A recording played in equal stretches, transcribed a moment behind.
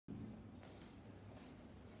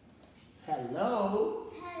Hello.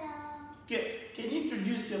 Hello. Good. Can you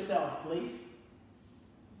introduce yourself, please?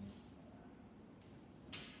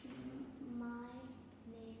 My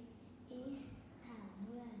name is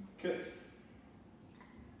Nguyên. Good.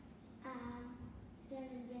 I'm 7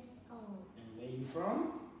 years old. And where are you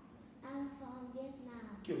from? I'm from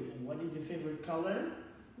Vietnam. Good. And what is your favorite color?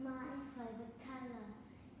 My favorite color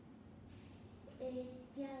is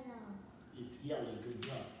yellow. It's yellow. Good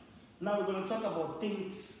job. Now we're going to talk about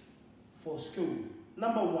things for school.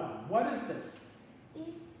 Number one, what is this?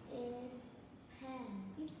 It is pen.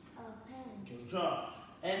 It's a pen. Good job.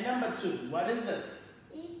 And number two, what is this?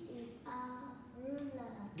 It is a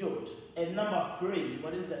ruler. Good. And number three,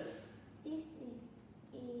 what is this? It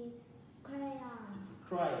is crayon. It's a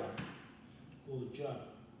crayon. Good job.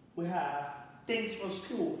 We have things for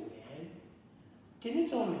school again. Can you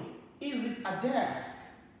tell me, is it a desk?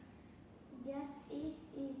 Yes, it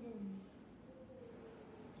isn't.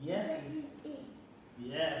 Yes. Yes, it is.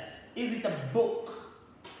 Yes. Is it a book?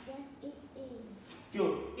 Yes, it is.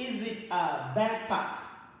 Good. Is it a backpack?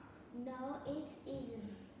 No, it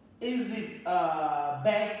isn't. Is it a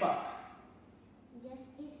backpack? Yes,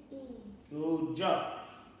 it is. Good job.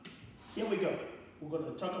 Here we go. We're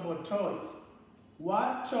going to talk about toys.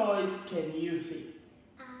 What toys can you see?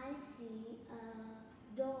 I see a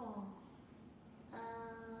doll, a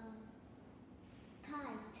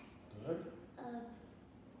kite, Good. a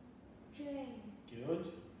train, Good.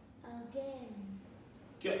 a game.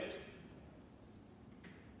 Good.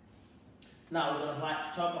 Now we're going to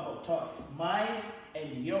talk about toys. Mine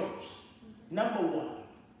and yours. Number one.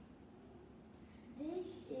 This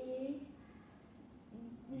is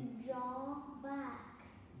draw back.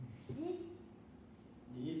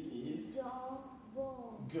 This is Draw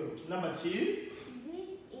ball. good. Number two. This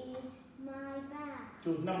is my bag.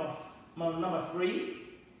 Good. Number three.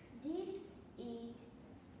 This is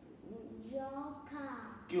your car.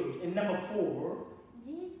 Good. And number four.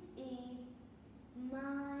 This is my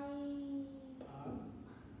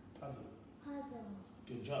Puzzle. puzzle.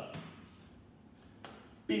 Good job.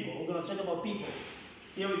 People. We're going to talk about people.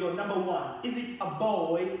 Here we go. Number one. Is it a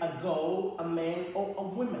boy, a girl, a man, or a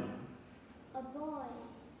woman? A boy.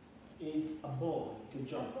 It's a boy. Good A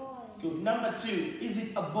job. boy. Good. Number two. Is it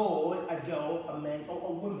a boy, a girl, a man, or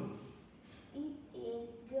a woman? It is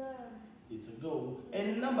girl. It's a girl.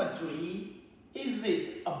 And number three. Is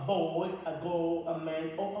it a boy, a girl, a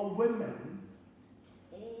man, or a woman?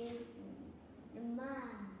 A man.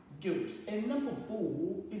 Good. And number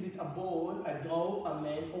four. Is it a boy, a girl, a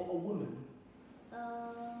man, or a woman? A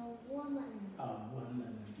woman. A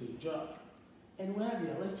woman. Good job. And we have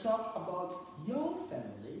here, let's talk about your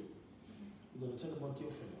family. We're going to talk about your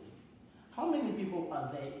family. How many people are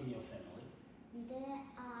there in your family? There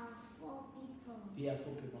are 4 people. There are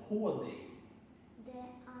 4 people. Who are they? There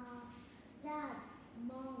are dad,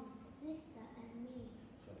 mom, sister, and me.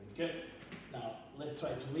 Very good. Now, let's try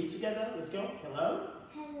to read together. Let's go. Hello.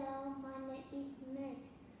 Hello, my name is Matt.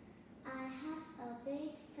 I have a big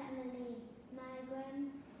family. My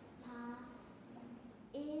grandpa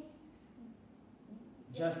is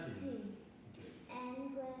Justin. Jesse, Okay. and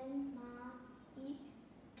grandma is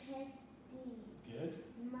Katie. Good.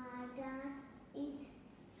 My dad is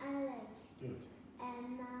Alex, Good.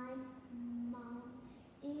 and my mom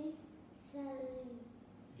is Sally.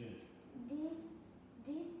 Good.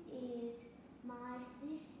 This is my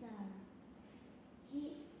sister.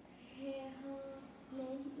 Her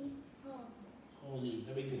name is Paul. Holy.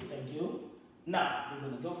 Very good. Thank you. Now, we're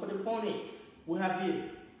going to go for the phonics. We have here.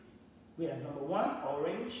 We have number 1,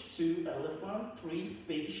 orange, 2, elephant, 3,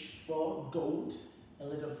 fish, 4, goat, and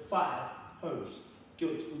letter 5, horse.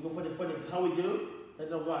 Good. We go for the phonics. How we do?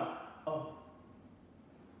 Letter 1,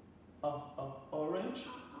 orange. Orange.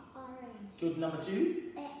 Good. Number 2.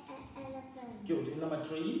 Elephant. Good. And number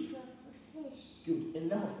 3. Fish. Good. And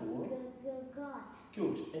number 4. Goat.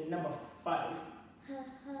 Good. And number 5. Her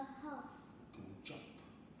house. Good job.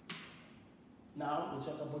 Now we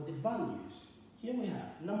talk about the values. Here we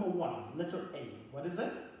have number 1, letter A. What is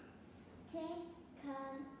it? Take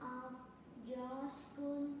care of your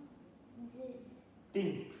school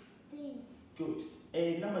Things. things. Good.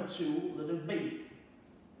 And number 2, letter B.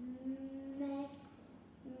 Make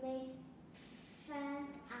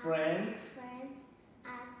Friends.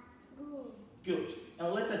 at school. Good.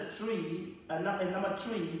 And letter 3, and number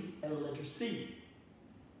 3, and letter C.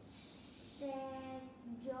 Share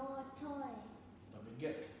your toy.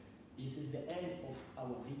 Very good. This is the end of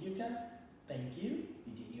our video test. Thank you.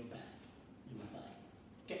 You did your best. You were fine.